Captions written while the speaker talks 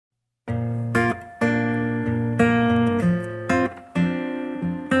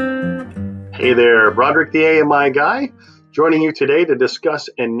Hey there, Broderick the AMI guy, joining you today to discuss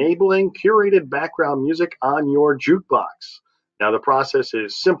enabling curated background music on your jukebox. Now the process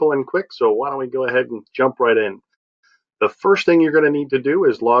is simple and quick, so why don't we go ahead and jump right in. The first thing you're going to need to do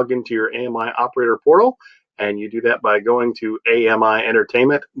is log into your AMI operator portal, and you do that by going to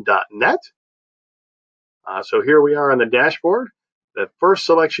amientertainment.net. So here we are on the dashboard. The first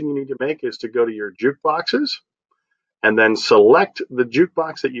selection you need to make is to go to your jukeboxes, and then select the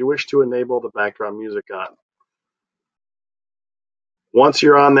jukebox that you wish to enable the background music on. Once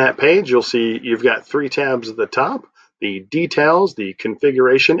you're on that page, you'll see you've got three tabs at the top: the details, the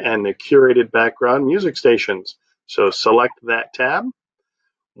configuration, and the curated background music stations. So select that tab.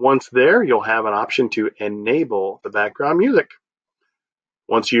 Once there, you'll have an option to enable the background music.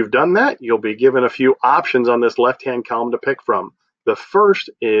 Once you've done that, you'll be given a few options on this left-hand column to pick from. The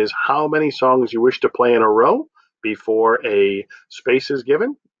first is how many songs you wish to play in a row before a space is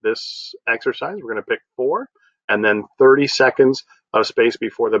given. This exercise, we're going to pick 4, and then 30 seconds of space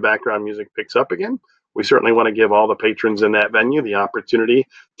before the background music picks up again. We certainly want to give all the patrons in that venue the opportunity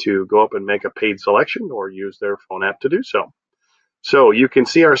to go up and make a paid selection or use their phone app to do so. So you can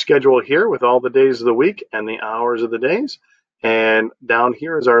see our schedule here with all the days of the week and the hours of the days. And down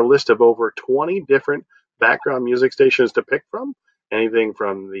here is our list of over 20 different background music stations to pick from. Anything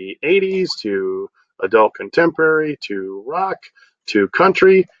from the 80s to adult contemporary to rock to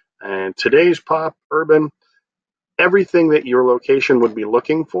country and today's pop, urban. Everything that your location would be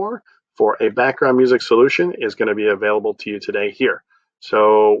looking for a background music solution is going to be available to you today here.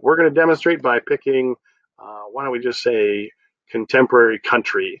 So we're going to demonstrate by picking, why don't we just say contemporary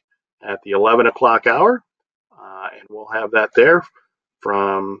country at the 11 o'clock hour, and we'll have that there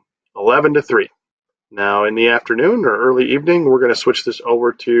from 11 to 3. Now in the afternoon or early evening, we're going to switch this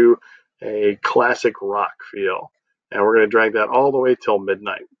over to a classic rock feel, and we're going to drag that all the way till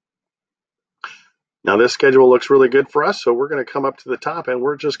midnight. Now this schedule looks really good for us, so we're going to come up to the top and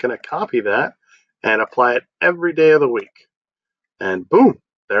we're just going to copy that and apply it every day of the week. And boom,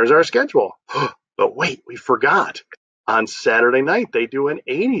 there's our schedule. But wait, we forgot. On Saturday night, they do an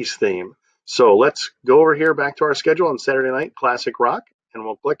 80s theme. So let's go over here back to our schedule on Saturday night, classic rock, and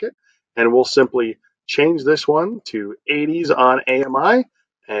we'll click it. And we'll simply change this one to 80s on AMI,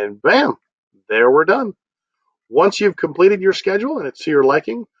 and bam, there we're done. Once you've completed your schedule and it's to your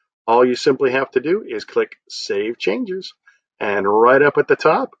liking, all you simply have to do is click Save Changes. And right up at the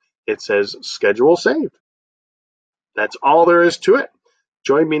top, it says Schedule Saved. That's all there is to it.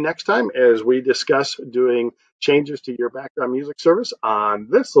 Join me next time as we discuss doing changes to your background music service on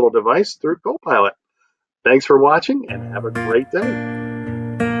this little device through Copilot. Thanks for watching and have a great day.